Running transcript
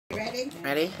think.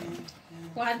 Ready?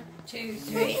 1, 2,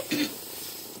 3.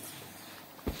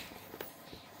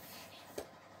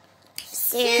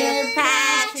 Super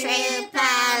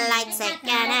trooper, lights are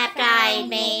gonna guide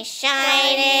me,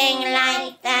 shining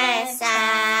like the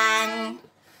sun.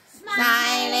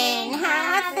 Smiling,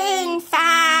 having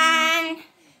fun,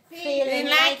 feeling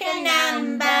like a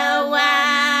number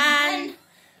one.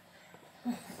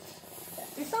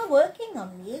 It's not working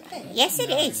on me, is it? Yes, it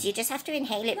is. You just have to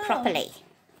inhale it properly.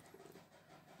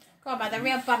 Go on, man, the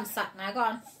real bum suck now. Go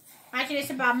on. Imagine it's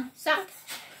a bum suck.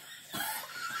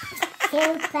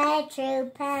 Super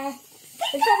trooper.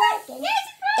 Is it working?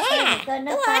 Yeah. You're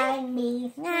gonna find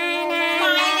me.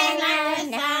 Smiling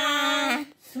like the sun.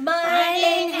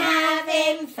 Smiling,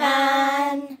 having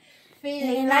fun,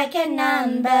 feeling like a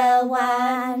number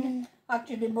one.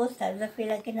 Actually, most times I feel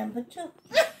like a number 2.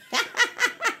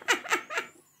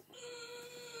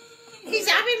 He's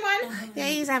having one. Yeah,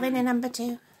 he's having a number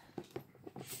 2.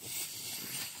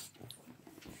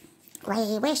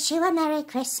 We wish you a Merry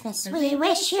Christmas. We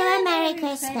wish you a Merry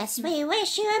Christmas. We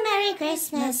wish you a Merry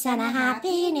Christmas and a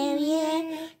Happy New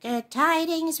Year. Good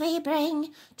tidings we bring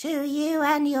to you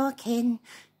and your kin.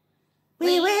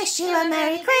 We wish you a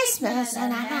Merry Christmas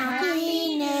and a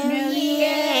Happy New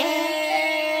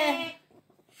Year.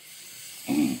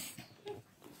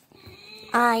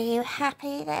 Are you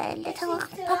happy there, little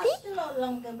puppy? Lasts a lot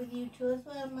longer with you two as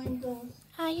well, mine goes.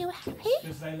 Are you happy?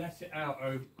 Because they let it out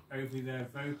over their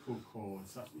vocal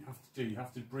cords. That's what you have to do. You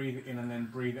have to breathe it in and then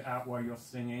breathe it out while you're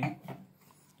singing.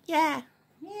 Yeah.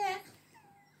 Yeah.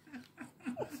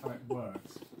 That's how it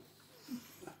works.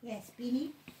 Yes,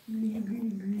 Beanie.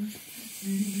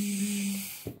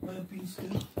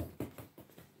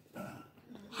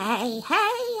 Hey, hey,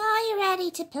 are you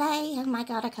ready to play? Oh my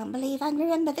God, I can't believe I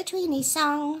remember the Tweenie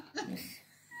song.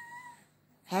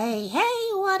 Hey, hey,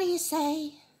 what do you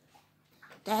say?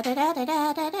 Da da da da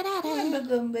da da da da. I remember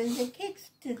going with the kids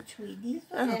to Tweenies.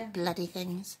 Oh, bloody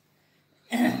things.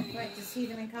 Wait to see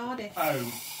them in Cardiff.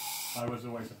 Oh, I was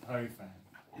always a Poe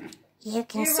fan. You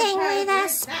can You're sing a with Poe,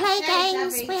 us, that's play it,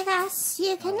 games Abby. with us.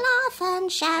 You can laugh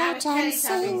and shout That and was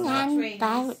Poe, sing not and Tweenies.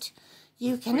 bout.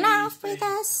 You can Tweenies, laugh with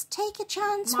please. us, take a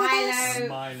chance with us. Milo,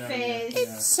 Milo, Fizz. yeah.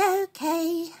 It's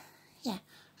okay. Yeah.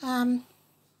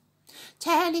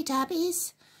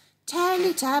 Teletubbies,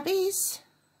 Teletubbies.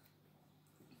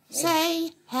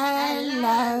 Say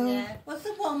hello. What's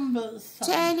the Wombles song?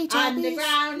 Teletubbies,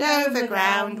 Underground,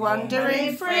 overground,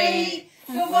 wandering free.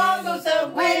 The Wombles are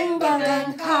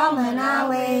Wimbledon, common our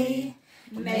way.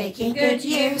 Making good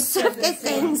use of the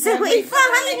things that we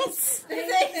find.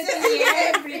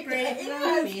 Every break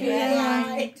must be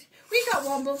light. We got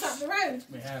Wombles up the road.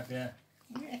 We have, yeah.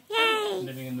 Yay!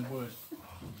 Living in the woods.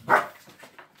 Did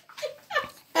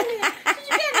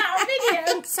you get that on I video?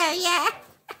 think so, yeah.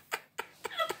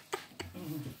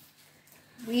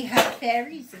 We have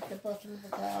fairies at the bottom of the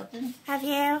garden. Have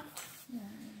you?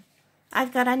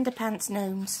 I've got underpants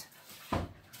gnomes.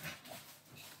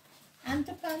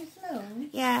 Underpants gnome.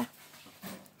 Yeah,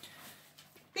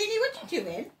 Beanie, what you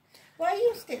doing? Why are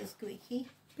you still squeaky?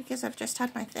 because I've just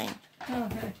had my thing. Oh,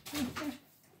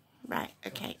 Right,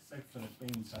 okay. So full of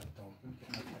beans, that dog.